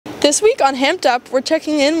This week on Hamped Up, we're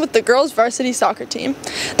checking in with the girls' varsity soccer team.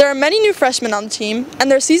 There are many new freshmen on the team, and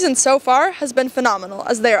their season so far has been phenomenal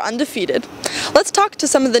as they are undefeated. Let's talk to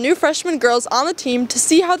some of the new freshman girls on the team to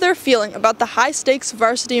see how they're feeling about the high-stakes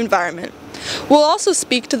varsity environment. We'll also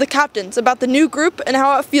speak to the captains about the new group and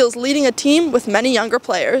how it feels leading a team with many younger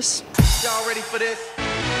players. Y'all ready for this?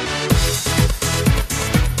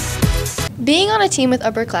 Being on a team with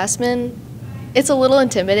upperclassmen, it's a little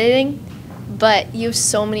intimidating, but you have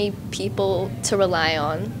so many people to rely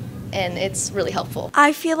on, and it's really helpful.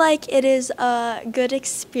 I feel like it is a good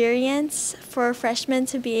experience for freshmen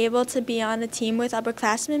to be able to be on a team with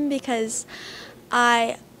upperclassmen because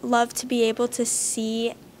I love to be able to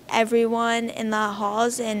see everyone in the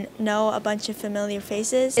halls and know a bunch of familiar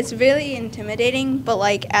faces. It's really intimidating,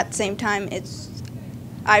 but at the same time,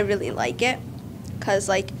 I really like it because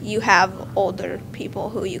you have older people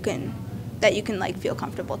who you can feel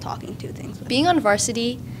comfortable talking to things with. Being on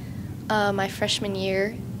varsity my freshman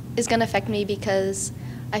year is going to affect me because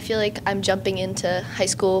I feel like I'm jumping into high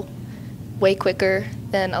school way quicker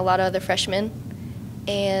than a lot of other freshmen,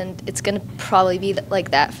 and it's going to probably be like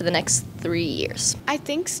that for the next 3 years. I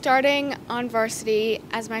think starting on varsity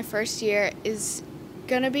as my first year is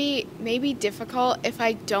going to be maybe difficult if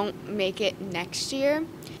I don't make it next year.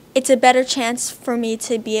 It's a better chance for me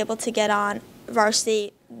to be able to get on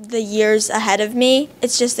varsity the years ahead of me.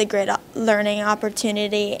 It's just a great learning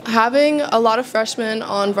opportunity. Having a lot of freshmen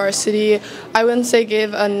on varsity, I wouldn't say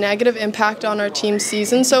gave a negative impact on our team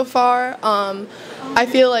season so far. I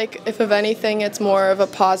feel like if of anything, it's more of a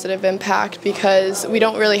positive impact because we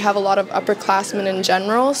don't really have a lot of upperclassmen in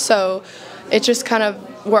general, so it's just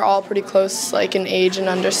we're all pretty close in age and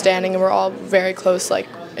understanding, and we're all very close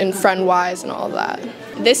in friend-wise and all of that.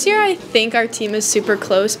 This year I think our team is super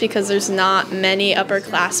close because there's not many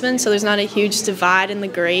upperclassmen, so there's not a huge divide in the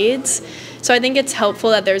grades. So I think it's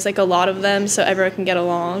helpful that there's a lot of them so everyone can get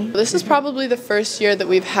along. This is probably the first year that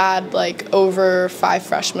we've had over 5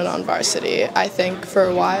 freshmen on varsity, I think, for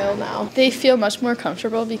a while now. They feel much more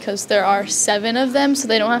comfortable because there are 7 of them, so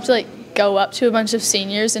they don't have to go up to a bunch of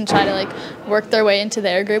seniors and try to work their way into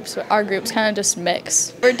their groups. Our groups kind of just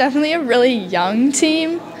mix. We're definitely a really young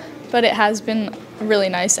team, but it has been really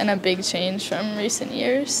nice and a big change from recent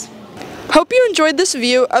years. Hope you enjoyed this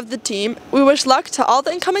view of the team. We wish luck to all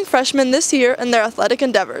the incoming freshmen this year in their athletic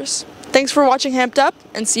endeavors. Thanks for watching Hamped Up,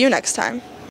 and see you next time.